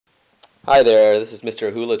Hi there, this is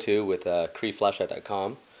Mr. Hula2 with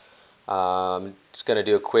CREEFlashlight.com. Just going to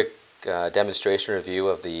do a quick demonstration review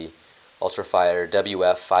of the UltraFire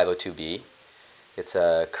WF 502B. It's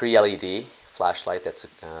a CREE LED flashlight that's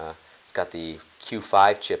it's got the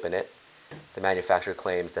Q5 chip in it. The manufacturer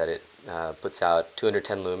claims that it puts out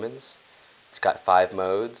 210 lumens. It's got 5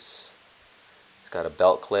 modes. It's got a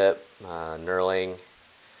belt clip, knurling.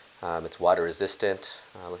 It's water resistant.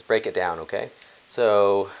 Let's break it down, okay?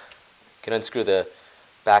 So you can unscrew the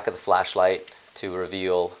back of the flashlight to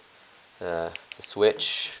reveal the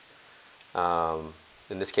switch.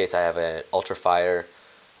 In this case, I have an UltraFire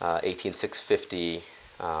 18650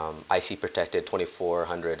 IC protected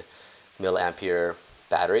 2400 milliampere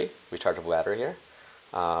battery, rechargeable battery here.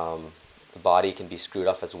 The body can be screwed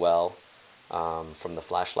off as well from the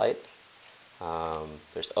flashlight.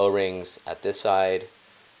 There's O-rings at this side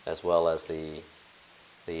as well as the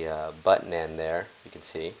button end there, you can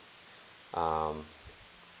see.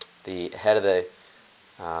 The head of the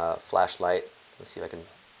flashlight, let's see if I can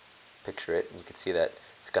picture it. You can see that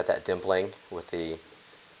it's got that dimpling with the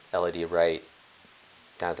LED right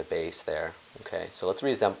down at the base there. Okay, so let's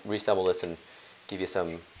reassemble this and give you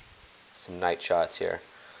some night shots here.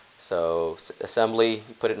 So assembly,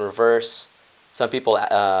 you put it in reverse. Some people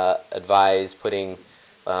advise putting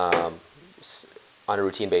on a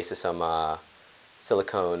routine basis some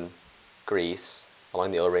silicone grease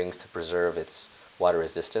along the O-rings to preserve its water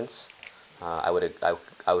resistance. I would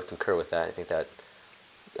concur with that. I think that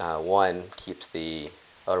one, keeps the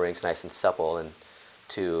O-rings nice and supple, and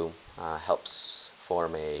two, helps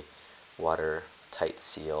form a watertight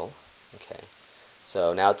seal. Okay,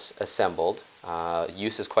 so now it's assembled.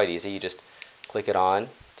 Use is quite easy. You just click it on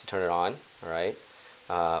to turn it on. All right,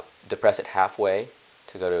 depress it halfway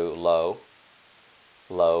to go to low,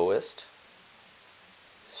 lowest,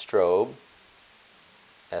 strobe,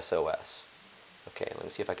 SOS. Okay, let me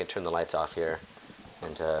see if I can turn the lights off here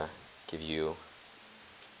and give you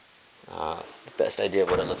the best idea of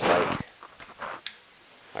what it looks like.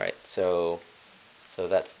 Alright, so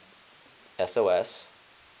that's SOS,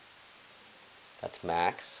 that's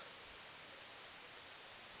max,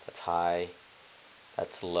 that's high,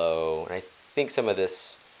 that's low, and I think some of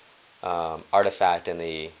this artifact in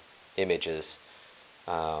the images,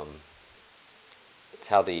 it's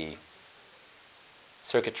how the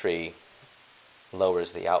circuitry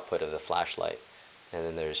lowers the output of the flashlight. And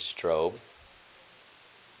then there's strobe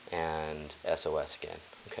and SOS again.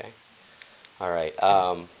 Okay. Alright,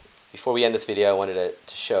 before we end this video, I wanted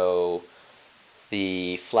to show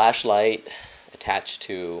the flashlight attached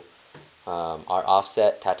to our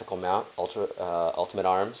offset tactical mount, Ultimate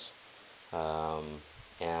Arms,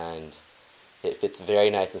 and it fits very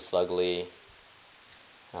nice and snugly.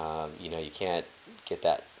 You know, you can't get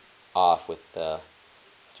that off with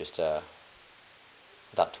just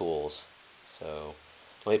without tools. So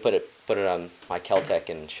let me put it on my Kel-Tec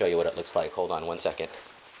and show you what it looks like. Hold on one second.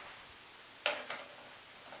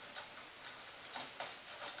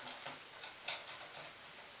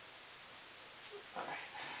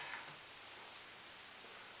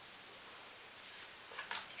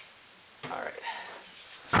 Alright,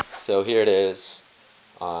 so here it is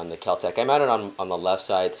on the Kel-Tec. I mounted it on the left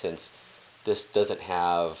side since this doesn't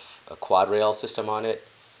have a quad rail system on it.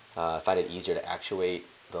 I find it easier to actuate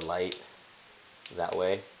the light that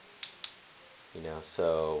way. You know,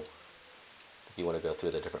 so if you want to go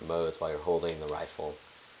through the different modes while you're holding the rifle,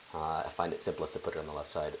 I find it simplest to put it on the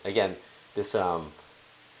left side. Again, this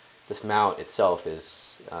mount itself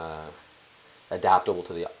is adaptable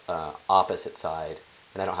to the opposite side,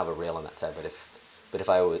 and I don't have a rail on that side. But if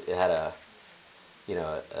I had a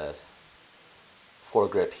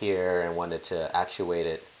foregrip here and wanted to actuate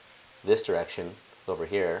it this direction over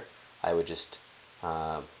here, I would just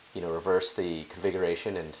reverse the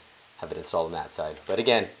configuration and have it installed on that side. But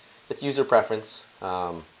again, it's user preference,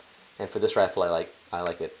 and for this rifle, I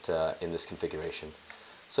like it in this configuration.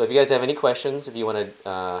 So if you guys have any questions, if you want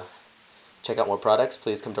to check out more products,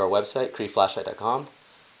 please come to our website, CREEFlashlight.com.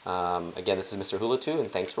 Again, this is Mr. Hula2,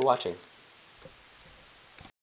 and thanks for watching.